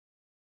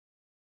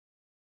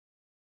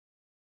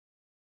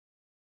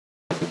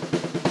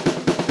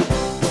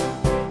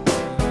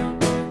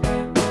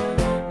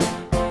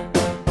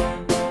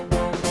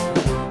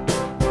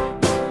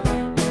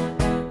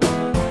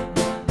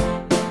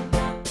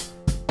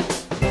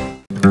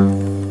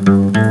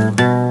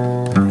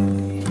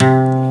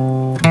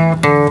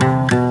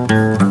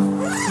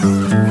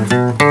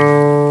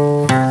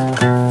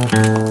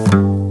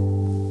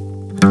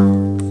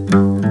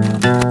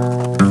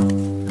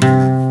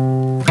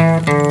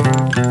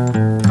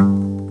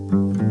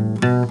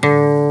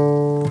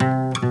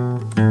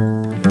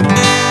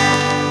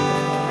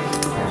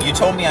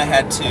I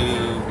had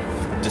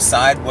to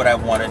decide what I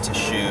wanted to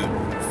shoot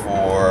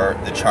for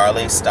the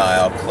Charlee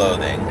style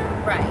clothing.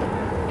 Right.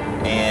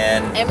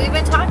 And we've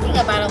been talking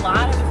about a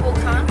lot of cool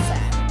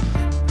concepts.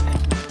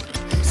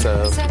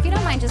 So if you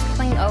don't mind just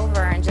playing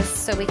over and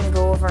just so we can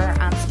go over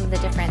some of the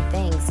different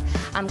things.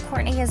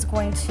 Courtney is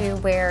going to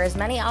wear as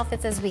many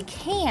outfits as we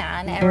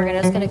can, and we're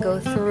just going to go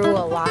through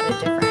a lot of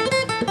different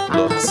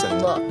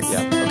looks.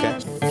 Yeah,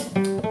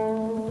 okay.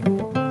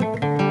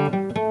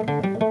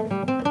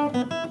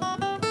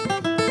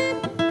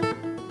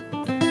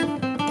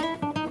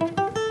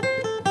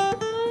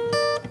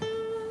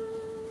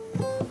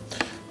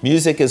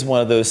 Music is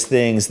one of those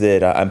things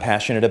that I'm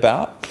passionate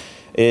about.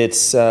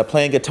 It's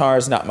playing guitar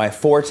is not my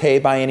forte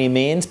by any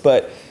means,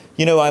 but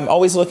you know, I'm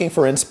always looking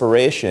for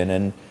inspiration.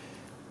 And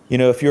you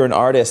know, if you're an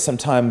artist,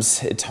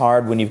 sometimes it's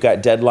hard when you've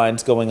got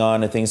deadlines going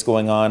on and things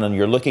going on and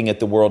you're looking at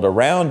the world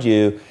around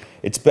you.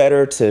 It's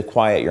better to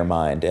quiet your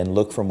mind and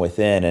look from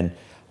within. And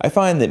I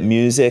find that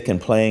music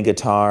and playing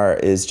guitar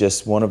is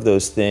just one of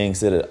those things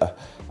that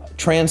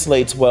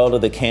translates well to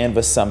the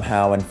canvas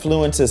somehow,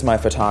 influences my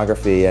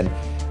photography, and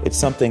it's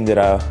something that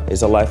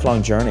is a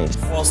lifelong journey.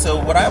 Well,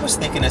 so what I was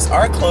thinking is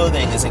our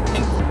clothing is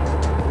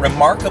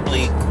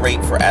remarkably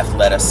great for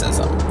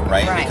athleticism,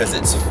 right? Because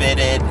it's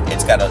fitted,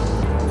 it's got a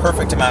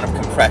perfect amount of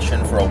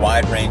compression for a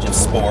wide range of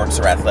sports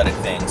or athletic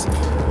things.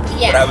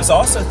 Yeah. But I was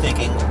also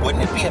thinking,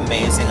 wouldn't it be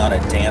amazing on a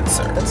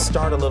dancer? Let's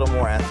start a little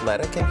more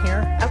athletic in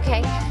here.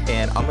 Okay.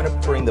 And I'm going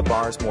to bring the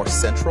bars more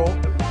central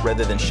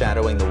rather than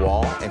shadowing the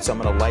wall. And so I'm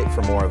going to light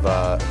for more of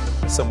a,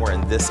 somewhere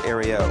in this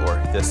area or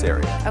this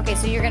area. Okay,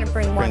 so you're going to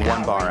bring one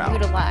bar out.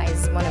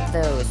 Utilize one of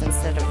those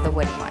instead of the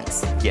wooden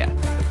ones. Yeah.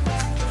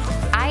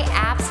 I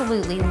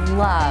absolutely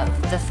love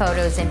the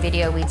photos and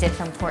video we did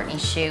from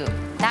Courtney's shoot.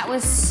 That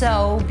was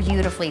so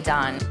beautifully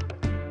done.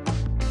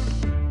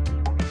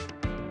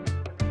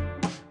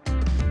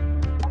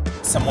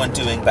 Someone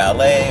doing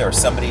ballet or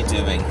somebody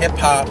doing hip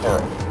hop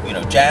or, you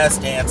know, jazz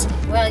dance.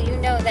 Well, you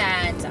know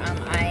that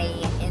I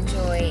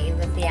enjoy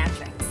the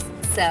theatrics,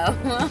 so.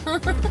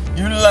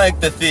 You like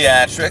the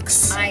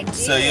theatrics? I do.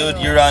 So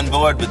you're on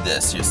board with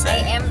this, you're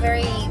saying? I am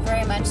very,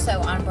 very much so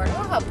on board.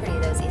 Oh, how pretty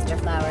those Easter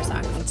flowers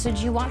are. So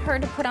do you want her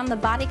to put on the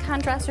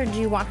bodycon dress, or do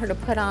you want her to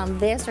put on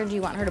this, or do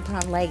you want her to put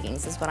on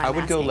leggings is what I'm asking.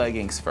 I would go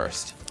leggings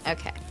first.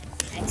 Okay.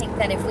 I think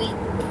that if we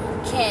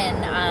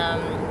can,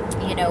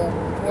 you know,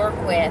 work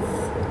with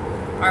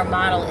our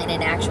model in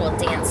an actual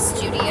dance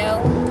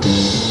studio.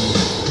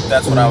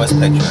 That's what I was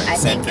picturing. I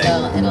think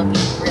it'll be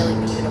really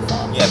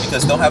beautiful. Yeah,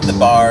 because they'll have the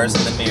bars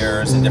and the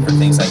mirrors and different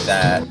things like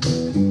that.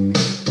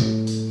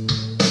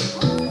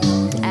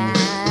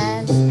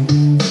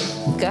 And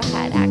go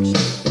ahead, action.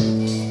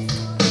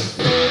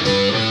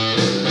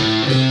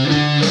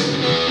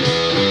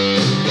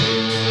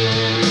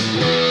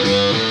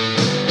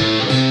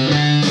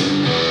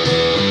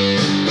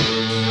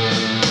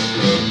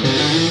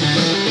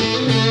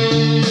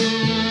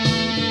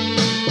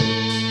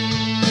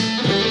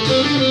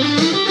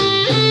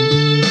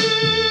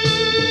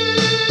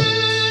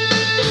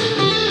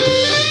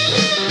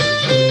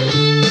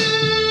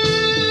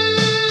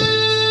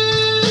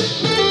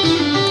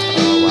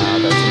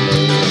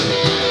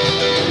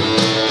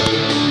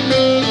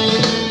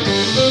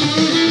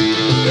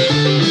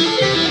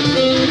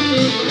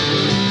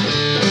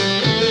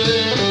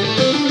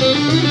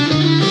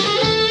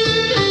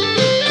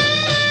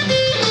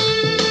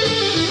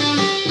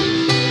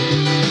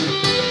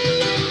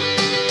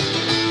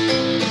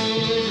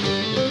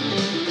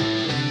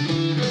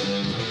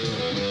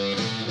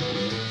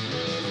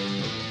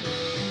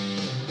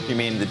 You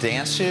mean the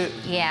dance shoot?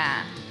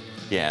 Yeah.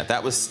 Yeah,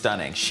 that was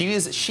stunning. She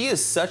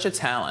is such a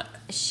talent.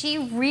 She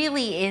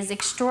really is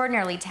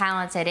extraordinarily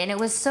talented, and it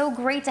was so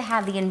great to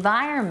have the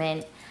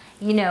environment,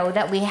 you know,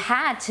 that we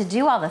had to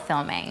do all the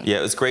filming. Yeah,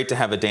 it was great to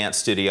have a dance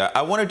studio.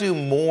 I want to do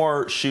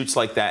more shoots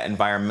like that,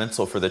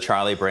 environmental, for the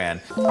Charlee brand.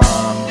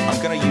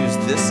 I'm going to use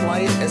this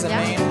light as a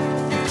main.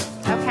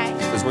 Okay.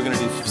 Because we're going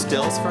to do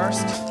stills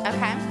first.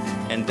 Okay.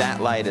 And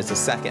that light is a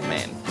second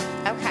main.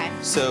 Okay.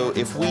 So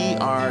if we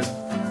are,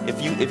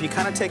 if you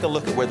kind of take a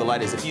look at where the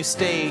light is, if you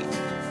stay,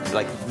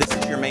 like this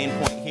is your main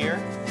point here,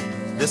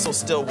 this will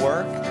still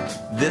work.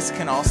 This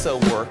can also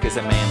work as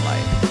a main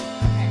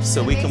light.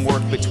 So we can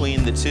work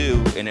between the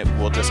two, and it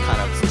will just kind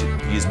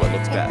of use what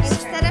looks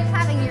best. Instead of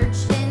having your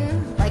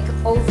chin like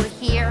over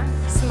here,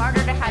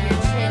 smarter to have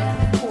your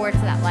chin towards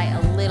that light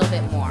a little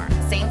bit more.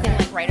 Same thing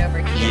like right over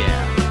here.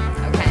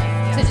 Yeah.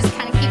 Okay. So just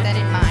kind of keep that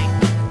in mind.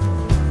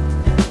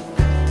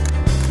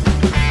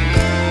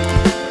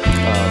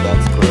 Oh,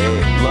 that's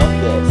great.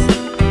 Love this.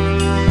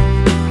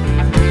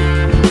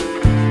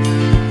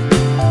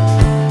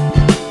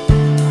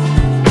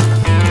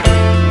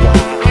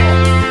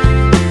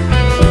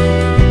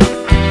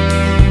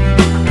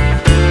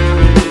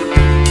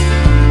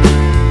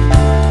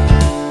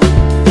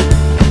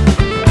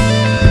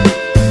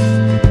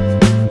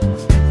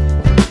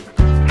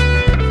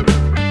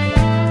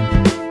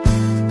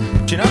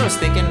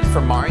 For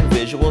Marring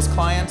Visuals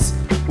clients,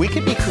 we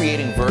could be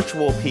creating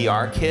virtual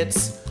PR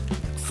kits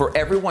for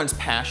everyone's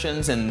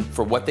passions and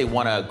for what they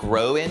want to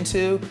grow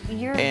into.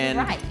 You're and,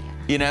 right.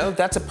 You know,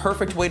 that's a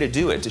perfect way to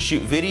do it, to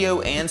shoot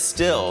video and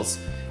stills.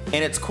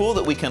 And it's cool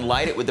that we can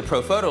light it with the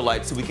Pro Photo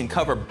Light so we can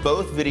cover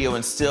both video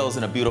and stills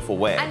in a beautiful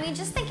way. I mean,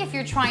 just think if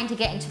you're trying to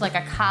get into like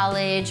a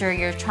college or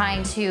you're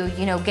trying to,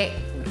 you know, get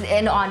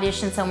an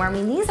audition somewhere. I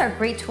mean, these are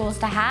great tools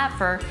to have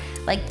for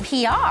like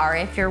PR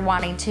if you're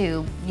wanting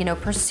to, you know,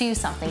 pursue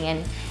something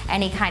in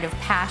any kind of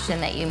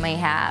passion that you may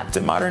have. It's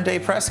a modern day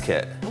press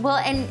kit. Well,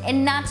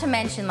 and not to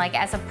mention, like,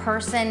 as a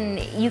person,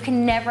 you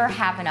can never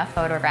have enough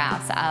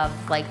photographs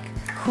of like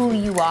who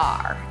you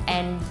are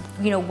and,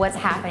 you know, what's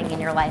happening in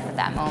your life at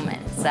that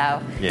moment.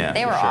 So yeah,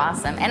 they were sure.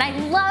 awesome. And I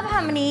love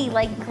how many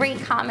like great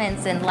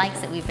comments and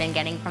likes that we've been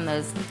getting from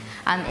those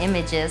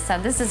images. So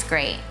this is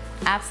great.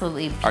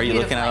 Absolutely beautiful. Are you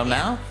looking at them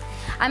now?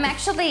 I'm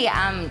actually,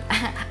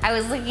 I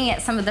was looking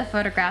at some of the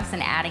photographs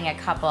and adding a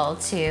couple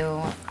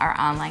to our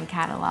online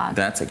catalog.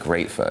 That's a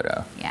great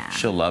photo. Yeah.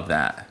 She'll love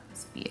that.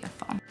 It's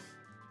beautiful.